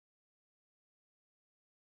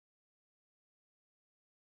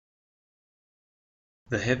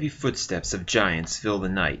The heavy footsteps of giants fill the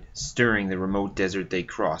night, stirring the remote desert they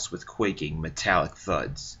cross with quaking, metallic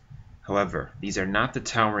thuds. However, these are not the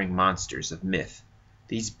towering monsters of myth.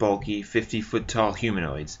 These bulky, 50-foot-tall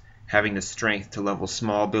humanoids, having the strength to level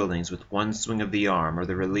small buildings with one swing of the arm or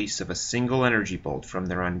the release of a single energy bolt from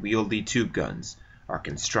their unwieldy tube guns, are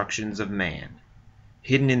constructions of man.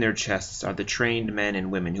 Hidden in their chests are the trained men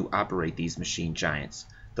and women who operate these machine giants,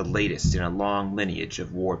 the latest in a long lineage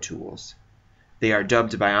of war tools. They are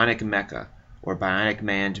dubbed Bionic Mecha, or Bionic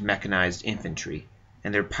Manned Mechanized Infantry,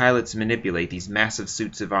 and their pilots manipulate these massive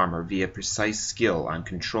suits of armor via precise skill on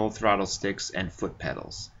control throttle sticks and foot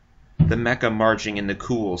pedals. The mecha marching in the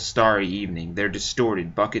cool, starry evening, their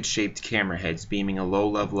distorted, bucket-shaped camera heads beaming a low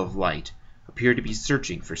level of light, appear to be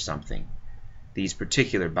searching for something. These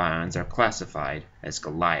particular Bions are classified as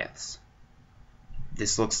Goliaths.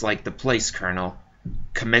 "This looks like the place, Colonel.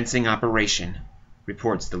 Commencing operation,"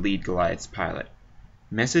 reports the lead Goliath's pilot.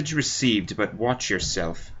 "Message received, but watch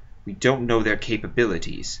yourself. We don't know their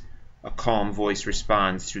capabilities," a calm voice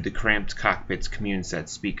responds through the cramped cockpit's commune-set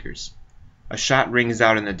speakers. A shot rings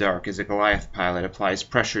out in the dark as a Goliath pilot applies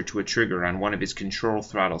pressure to a trigger on one of his control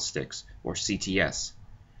throttle sticks, or CTS.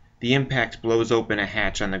 The impact blows open a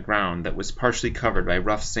hatch on the ground that was partially covered by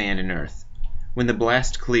rough sand and earth. When the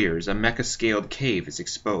blast clears, a mecha-scaled cave is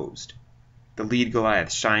exposed. The lead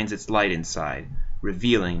Goliath shines its light inside,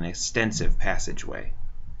 revealing an extensive passageway.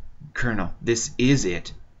 "Colonel, this is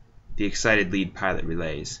it," the excited lead pilot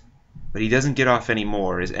relays. But he doesn't get off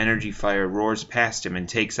anymore as energy fire roars past him and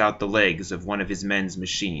takes out the legs of one of his men's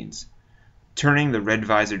machines. Turning the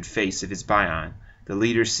red-visored face of his Bion, the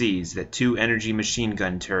leader sees that 2 energy machine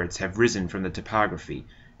gun turrets have risen from the topography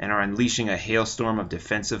and are unleashing a hailstorm of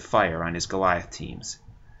defensive fire on his Goliath teams.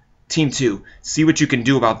 "Team 2, see what you can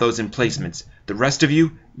do about those emplacements. The rest of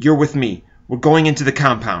you, you're with me. We're going into the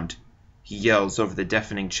compound," he yells over the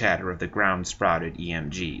deafening chatter of the ground-sprouted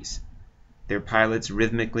EMGs. Their pilots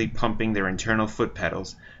rhythmically pumping their internal foot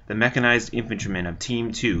pedals, the mechanized infantrymen of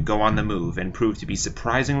Team 2 go on the move and prove to be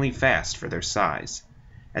surprisingly fast for their size.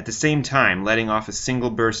 At the same time, letting off a single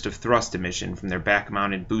burst of thrust emission from their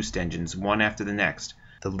back-mounted boost engines one after the next,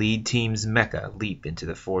 the lead team's mecha leap into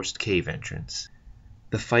the forced cave entrance.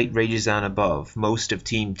 The fight rages on above, most of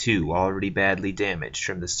Team 2 already badly damaged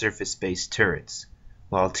from the surface-based turrets,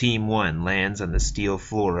 while Team 1 lands on the steel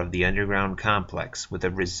floor of the underground complex with a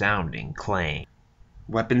resounding clang.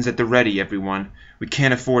 "Weapons at the ready, everyone. We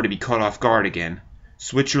can't afford to be caught off guard again.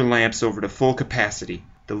 Switch your lamps over to full capacity,"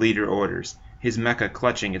 the leader orders, his mecha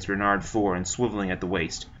clutching its Renard 4 and swiveling at the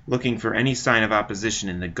waist, looking for any sign of opposition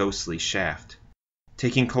in the ghostly shaft.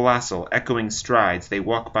 Taking colossal, echoing strides, they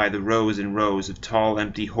walk by the rows and rows of tall,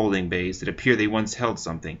 empty holding bays that appear they once held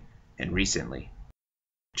something, and recently.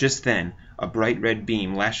 Just then, a bright red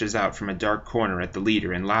beam lashes out from a dark corner at the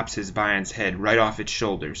leader and lops his Bion's head right off its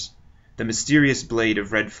shoulders. The mysterious blade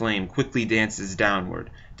of red flame quickly dances downward,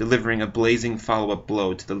 delivering a blazing follow-up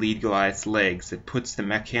blow to the lead Goliath's legs that puts the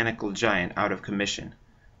mechanical giant out of commission.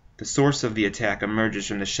 The source of the attack emerges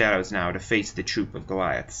from the shadows now to face the troop of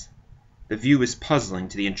Goliaths. The view is puzzling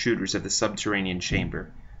to the intruders of the subterranean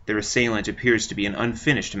chamber. Their assailant appears to be an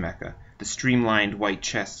unfinished mecha, the streamlined white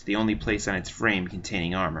chest the only place on its frame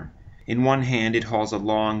containing armor. In one hand it hauls a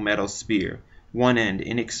long metal spear, one end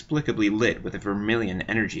inexplicably lit with a vermilion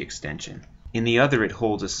energy extension. In the other it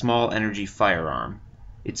holds a small energy firearm.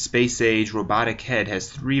 Its space-age robotic head has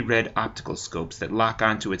 3 red optical scopes that lock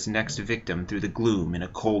onto its next victim through the gloom in a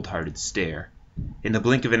cold-hearted stare. In the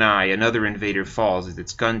blink of an eye, another invader falls as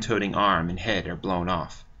its gun-toting arm and head are blown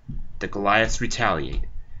off. The Goliaths retaliate.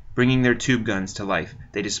 Bringing their tube guns to life,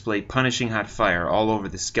 they display punishing hot fire all over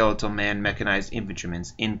the skeletal man-mechanized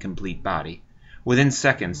infantryman's incomplete body. Within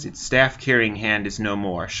seconds, its staff-carrying hand is no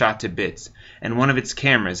more, shot to bits, and one of its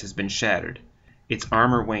cameras has been shattered. Its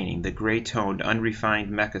armor waning, the gray-toned, unrefined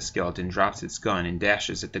mecha skeleton drops its gun and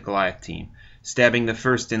dashes at the Goliath team, stabbing the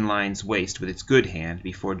first in line's waist with its good hand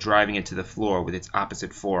before driving it to the floor with its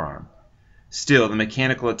opposite forearm. Still, the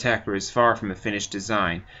mechanical attacker is far from a finished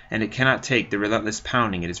design, and it cannot take the relentless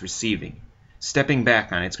pounding it is receiving. Stepping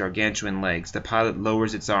back on its gargantuan legs, the pilot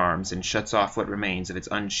lowers its arms and shuts off what remains of its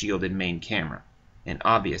unshielded main camera, an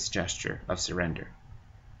obvious gesture of surrender.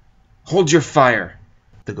 "Hold your fire!"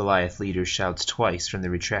 the Goliath leader shouts twice from the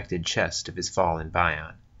retracted chest of his fallen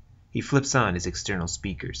Bion. He flips on his external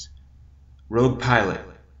speakers. "Rogue pilot,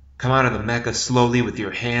 come out of the mecha slowly with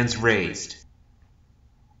your hands raised."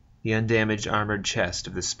 The undamaged armored chest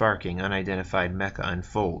of the sparking, unidentified mecha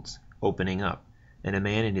unfolds, opening up, and a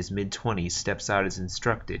man in his mid-20s steps out as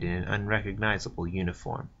instructed in an unrecognizable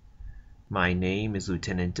uniform. "My name is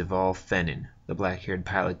Lieutenant Deval Fennin," the black-haired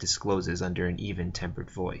pilot discloses under an even-tempered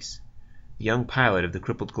voice. The young pilot of the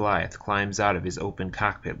crippled Goliath climbs out of his open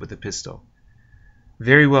cockpit with a pistol.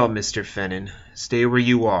 "Very well, Mr. Fennin. Stay where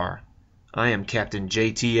you are. I am Captain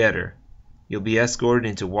J.T. Etter. You'll be escorted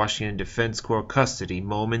into Washington Defense Corps custody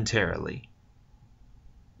momentarily."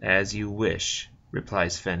 "As you wish,"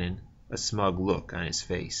 replies Fennin, a smug look on his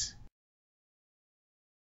face.